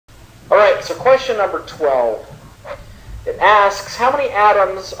All right, so question number 12. It asks, how many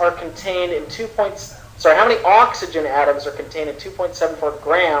atoms are contained in how many oxygen atoms are contained in 2.74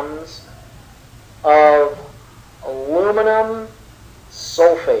 grams of aluminum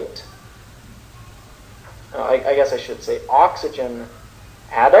sulfate? I guess I should say oxygen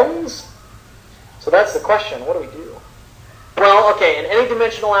atoms. So that's the question. What do we do? Well, okay, in any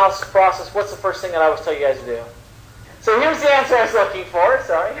dimensional analysis process, what's the first thing that I always tell you guys to do? So here's the answer I was looking for,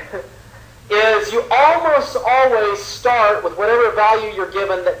 sorry. Is you almost always start with whatever value you're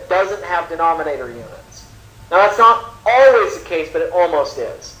given that doesn't have denominator units. Now that's not always the case, but it almost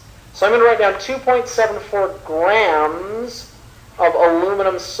is. So I'm going to write down 2.74 grams of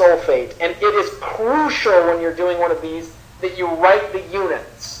aluminum sulfate. And it is crucial when you're doing one of these that you write the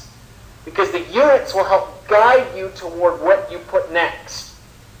units, because the units will help guide you toward what you put next.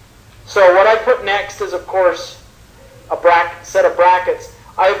 So what I put next is, of course, a set of brackets.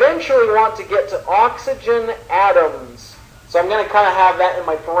 I eventually want to get to oxygen atoms. So I'm going to kind of have that in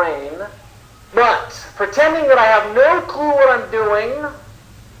my brain. But pretending that I have no clue what I'm doing,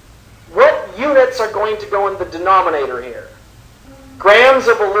 what units are going to go in the denominator here? Grams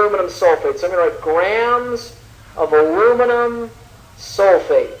of aluminum sulfate. So I'm going to write grams of aluminum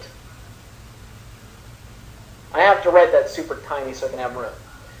sulfate. I have to write that super tiny so I can have room.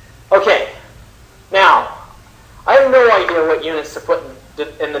 Okay, now, I have no idea what units to put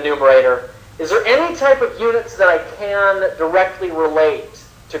in the numerator. Is there any type of units that I can directly relate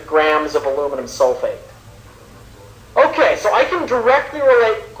to grams of aluminum sulfate? Okay, so I can directly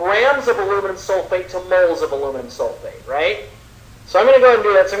relate grams of aluminum sulfate to moles of aluminum sulfate, right? So I'm going to go ahead and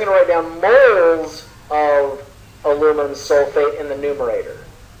do that. So I'm going to write down moles of aluminum sulfate in the numerator.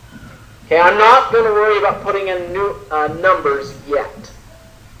 Okay, I'm not going to worry about putting in numbers yet.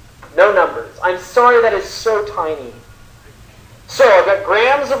 No numbers. I'm sorry, that is so tiny. So I've got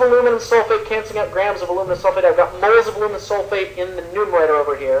grams of aluminum sulfate canceling out grams of aluminum sulfate. I've got moles of aluminum sulfate in the numerator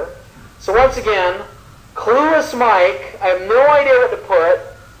over here. So once again, clueless Mike, I have no idea what to put,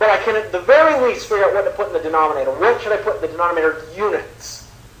 but I can at the very least figure out what to put in the denominator. What should I put in the denominator? Units.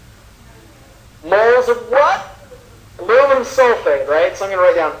 Moles of what? Aluminum sulfate, right? So I'm going to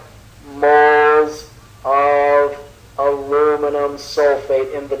write down moles of aluminum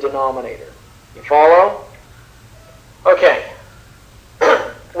sulfate in the denominator. You follow? Okay.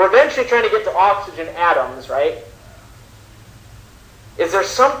 We're eventually trying to get to oxygen atoms, right? Is there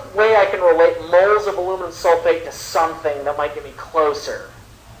some way I can relate moles of aluminum sulfate to something that might get me closer?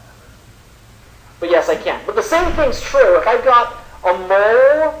 But yes, I can. But the same thing's true. If I've got a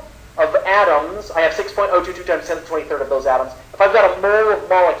mole of atoms, I have 6.022 times 10 to the 23rd of those atoms. If I've got a mole of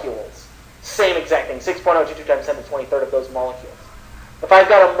molecules, same exact thing, 6.022 times 10 to the 23rd of those molecules. If I've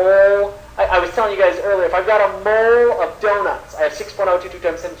got a mole, I was telling you guys earlier, if I've got a mole of donuts, I have 6.022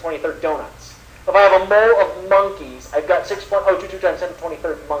 times 10 to the 23rd donuts. If I have a mole of monkeys, I've got 6.022 times 10 to the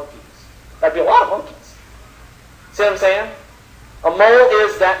 23rd monkeys. That'd be a lot of monkeys. See what I'm saying? A mole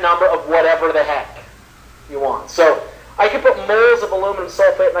is that number of whatever the heck you want. So I could put moles of aluminum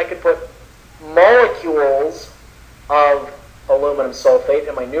sulfate, and I could put molecules of aluminum sulfate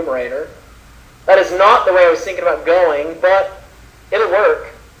in my numerator. That is not the way I was thinking about going, but it'll work.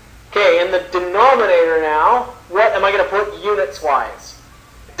 Okay, in the denominator now, what am I going to put units-wise?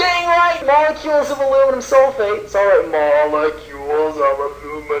 Dang right! Molecules of aluminum sulfate. It's all right, molecules of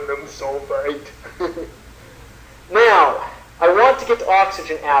aluminum sulfate. Now, I want to get to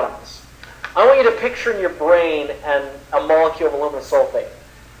oxygen atoms. I want you to picture in your brain a molecule of aluminum sulfate.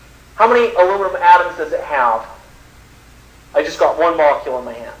 How many aluminum atoms does it have? I just got one molecule in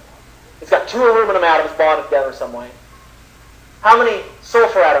my hand. It's got two aluminum atoms bonded together some way. How many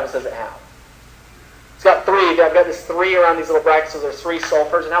sulfur atoms does it have? It's got three. I've got this three around these little brackets, so there's three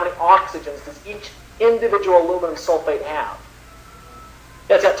sulfurs. And how many oxygens does each individual aluminum sulfate have?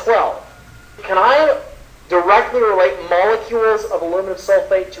 Yeah, it's got 12. Can I directly relate molecules of aluminum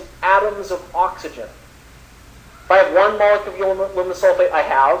sulfate to atoms of oxygen? If I have one molecule of aluminum sulfate, I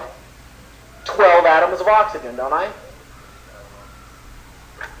have 12 atoms of oxygen, don't I?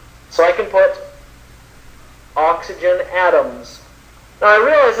 So I can put oxygen atoms. Now I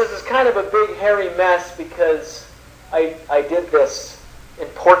realize this is kind of a big hairy mess because I did this in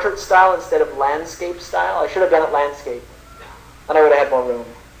portrait style instead of landscape style. I should have done it landscape, and I would have had more room.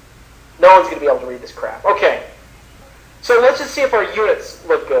 No one's going to be able to read this crap. Okay, so let's just see if our units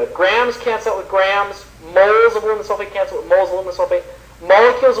look good. Grams cancel out with grams. Moles of aluminum sulfate cancel with moles of aluminum sulfate.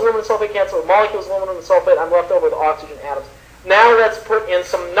 Molecules of aluminum sulfate cancel with molecules of aluminum sulfate. I'm left over with oxygen atoms. Now let's put in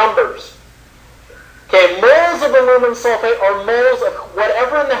some numbers. Okay, moles of aluminum sulfate are moles of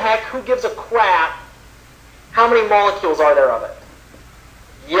whatever in the heck, who gives a crap, how many molecules are there of it?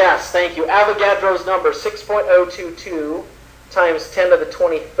 Yes, thank you. Avogadro's number, 6.022 times 10 to the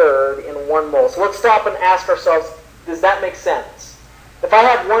 23rd in 1 mole. So let's stop and ask ourselves, does that make sense? If I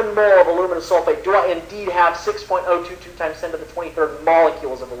have 1 mole of aluminum sulfate, do I indeed have 6.022 times 10 to the 23rd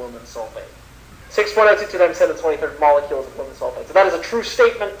molecules of aluminum sulfate? 6.022 times 10 to the 23rd molecules of aluminum sulfate. So that is a true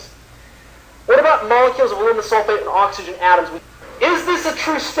statement. What about molecules of aluminum sulfate and oxygen atoms? Is this a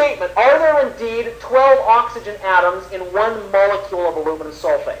true statement? Are there indeed 12 oxygen atoms in 1 molecule of aluminum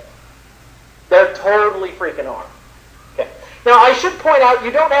sulfate? There totally freaking are. Okay. Now I should point out,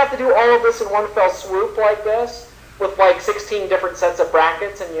 you don't have to do all of this in one fell swoop like this, with like 16 different sets of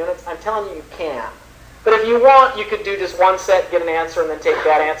brackets and units. I'm telling you, you can. But if you want, you could do just one set, get an answer, and then take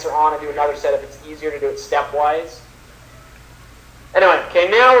that answer on and do another set if it's easier to do it stepwise. Anyway, okay,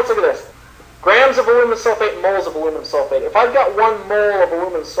 now let's look at this. Grams of aluminum sulfate, moles of aluminum sulfate. If I've got 1 mole of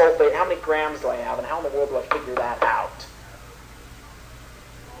aluminum sulfate, how many grams do I have, and how in the world do I figure that out?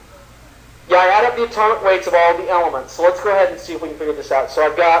 Yeah, I add up the atomic weights of all the elements. So let's go ahead and see if we can figure this out. So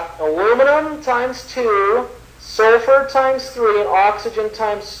I've got aluminum times 2, sulfur times 3, and oxygen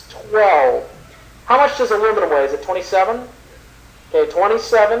times 12. How much does aluminum weigh? Is it 27? Okay,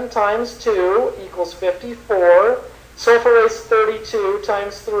 27 times 2 equals 54. Sulfur weighs 32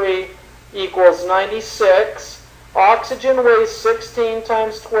 times 3 equals 96. Oxygen weighs 16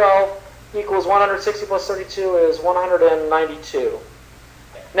 times 12 equals 160 plus 32 is 192.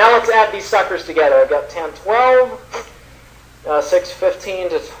 Now let's add these suckers together. I've got 10, 12, 6, 15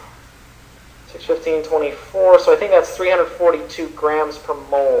 to 6, 15, 24. So I think that's 342 grams per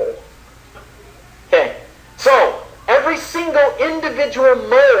mole. Okay, so every single individual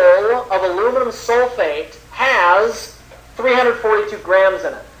mole of aluminum sulfate has 342 grams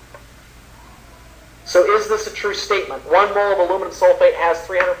in it. So is this a true statement? 1 mole of aluminum sulfate has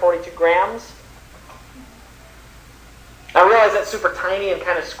 342 grams? I realize that's super tiny and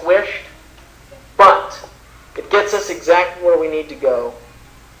kind of squished, but it gets us exactly where we need to go.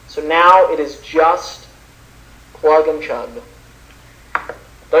 So now it is just plug and chug.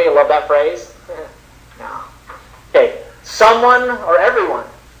 Don't you love that phrase? No. Okay, someone or everyone,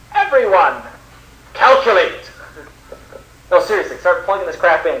 calculate. No, seriously, start plugging this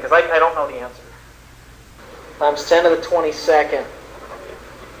crap in, because I don't know the answer. Times 10 to the 22nd.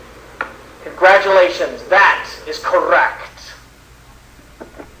 Congratulations, that is correct.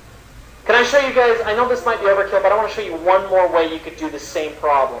 Can I show you guys, I know this might be overkill, but I want to show you one more way you could do the same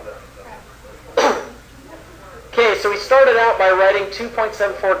problem. Okay, so we started out by writing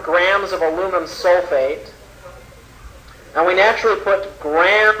 2.74 grams of aluminum sulfate. And we naturally put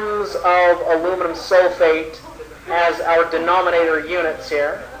grams of aluminum sulfate as our denominator units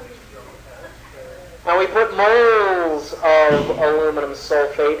here. And we put moles of aluminum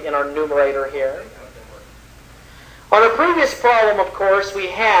sulfate in our numerator here. On the previous problem, of course, we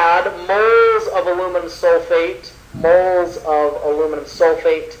had moles of aluminum sulfate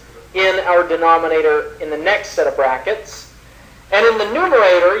in our denominator in the next set of brackets. And in the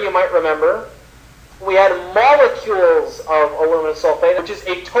numerator, you might remember, we had molecules of aluminum sulfate, which is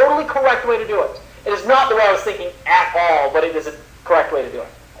a totally correct way to do it. It is not the way I was thinking at all, but it is a correct way to do it.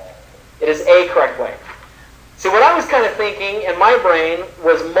 It is a correct way. See, what I was kind of thinking in my brain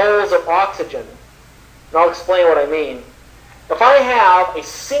was moles of oxygen. And I'll explain what I mean. If I have a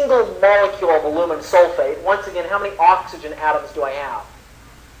single molecule of aluminum sulfate, once again, how many oxygen atoms do I have?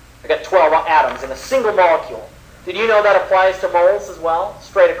 I got 12 atoms in a single molecule. Did you know that applies to moles as well?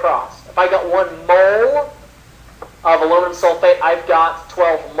 Straight across. If I got 1 mole of aluminum sulfate, I've got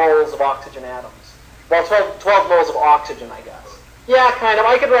 12 moles of oxygen atoms. Well, 12 moles of oxygen, I guess. Yeah, kind of.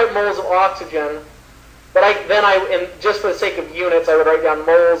 I could write moles of oxygen, but just for the sake of units, I would write down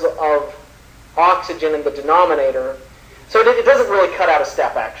moles of oxygen in the denominator. So it doesn't really cut out a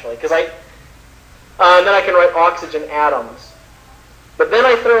step, actually, because and then I can write oxygen atoms. But then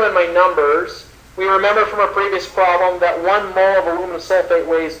I throw in my numbers. We remember from our previous problem that 1 mole of aluminum sulfate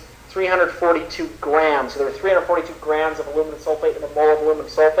weighs 342 grams. So there were 342 grams of aluminum sulfate in a mole of aluminum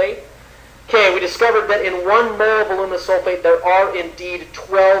sulfate. Okay, we discovered that in 1 mole of aluminum sulfate there are indeed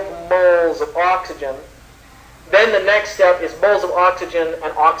 12 moles of oxygen. Then the next step is moles of oxygen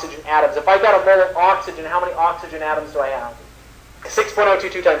and oxygen atoms. If I got a mole of oxygen, how many oxygen atoms do I have?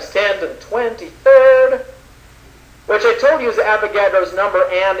 6.022 times 10 to the 23rd, which I told you is Avogadro's number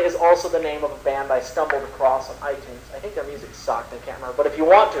and is also the name of a band I stumbled across on iTunes. I think their music sucked, I can't remember. But if you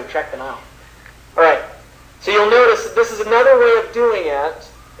want to, check them out. All right, so you'll notice that this is another way of doing it.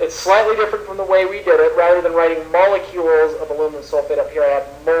 It's slightly different from the way we did it. Rather than writing molecules of aluminum sulfate up here, I have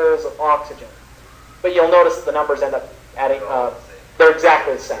moles of oxygen. But you'll notice that the numbers end up adding, they're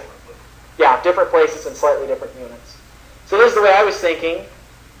exactly the same. Yeah, different places and slightly different units. So this is the way I was thinking.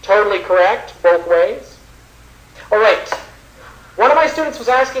 Totally correct, both ways. All right. One of my students was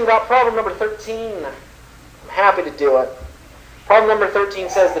asking about problem number 13. I'm happy to do it. Problem number 13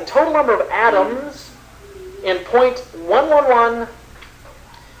 says the total number of atoms in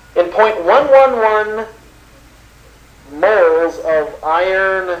 0.111 moles of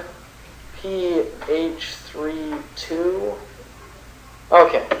iron pH3(2).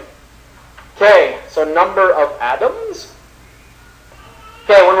 Okay. Okay, so number of atoms.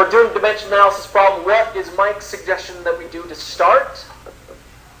 Okay, when we're doing dimension analysis problem, what is Mike's suggestion that we do to start?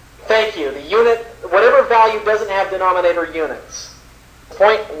 Thank you. The unit, whatever value doesn't have denominator units.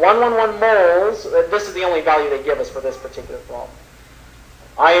 0.111 moles, this is the only value they give us for this particular problem.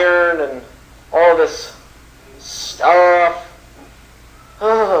 Iron and all this stuff.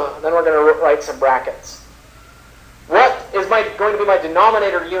 Then we're going to write some brackets. What is going to be my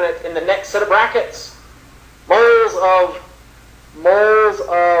denominator unit in the next set of brackets? Moles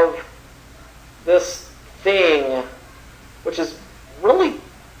of this thing, which is really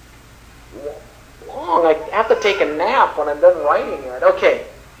long. I have to take a nap when I'm done writing it. Okay.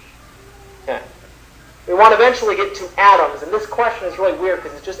 We want to eventually get to atoms, and this question is really weird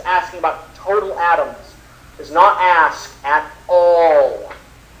because it's just asking about total atoms. It does not ask at all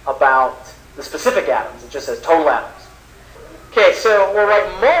about the specific atoms. It just says total atoms. Okay, so we'll write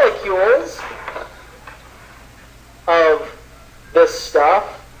molecules of this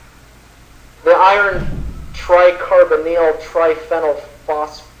stuff. The iron tricarbonyl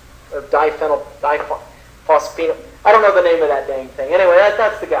diphenylphosphine. I don't know the name of that dang thing. Anyway,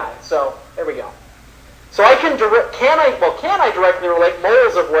 that's the guy. So there we go. So I can can I directly relate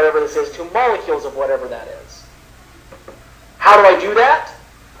moles of whatever this is to molecules of whatever that is? How do I do that?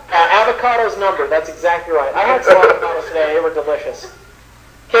 Avocado's number. That's exactly right. I had some avocados today. They were delicious.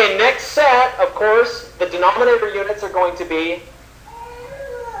 Okay, next set, of course, the denominator units are going to be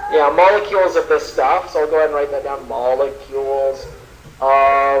molecules of this stuff. So I'll go ahead and write that down. Molecules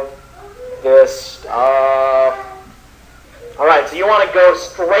of this stuff. All right, so you want to go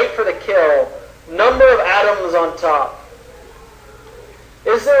straight for the kill. Number of atoms on top.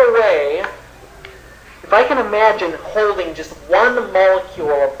 Is there a way, if I can imagine holding just one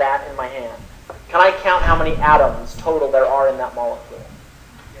molecule of that in my hand, can I count how many atoms total there are in that molecule?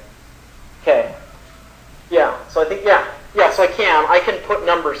 Okay. Yeah, so I think, so I can. I can put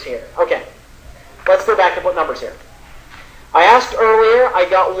numbers here. Okay. Let's go back and put numbers here. I asked earlier, I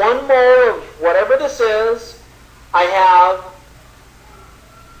got 1 mole of whatever this is. I have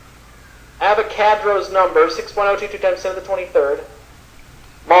Avogadro's number, 6.022 times 10 to the 23rd,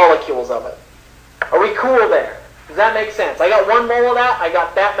 molecules of it. Are we cool there? Does that make sense? I got 1 mole of that, I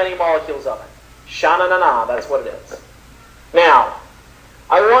got that many molecules of it. Sha-na-na-na, that's what it is. Now,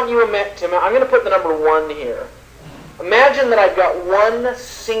 I want you to, I'm going to put the number 1 here. Imagine that I've got 1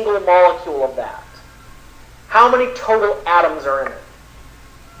 single molecule of that. How many total atoms are in it?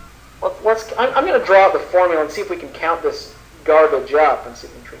 I'm going to draw out the formula and see if we can count this garbage up and see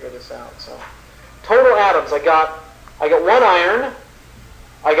if we can figure this out. So, total atoms. I got 1 iron.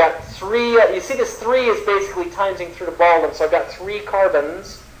 I got 3. You see, this 3 is basically timesing through the volume. So I've got 3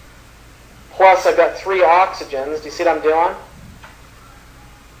 carbons. Plus, I've got 3 oxygens. Do you see what I'm doing?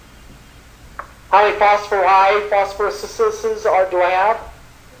 How many phosphoruses do I have?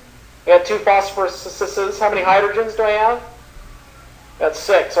 I got 2 phosphoruses. How many hydrogens do I have? I got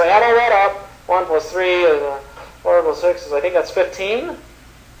 6. So I add all that up. 1 plus 3 is 4 plus 6 is, I think that's 15.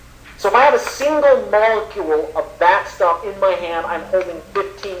 So if I have a single molecule of that stuff in my hand, I'm holding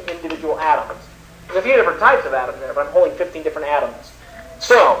 15 individual atoms. There's a few different types of atoms there, but I'm holding 15 different atoms.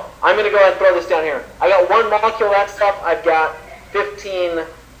 So I'm going to go ahead and throw this down here. I got 1 molecule of that stuff. I've got 15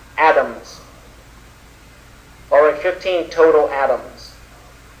 atoms. All right, 15 total atoms.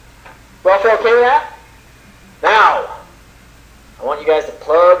 Well, feel okay with that? Now, I want you guys to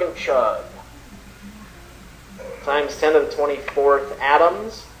plug and chug. Times 10 to the 24th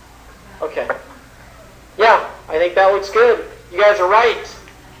atoms. Okay. Yeah, I think that looks good. You guys are right.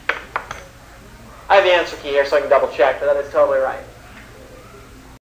 I have the answer key here so I can double check, but that is totally right.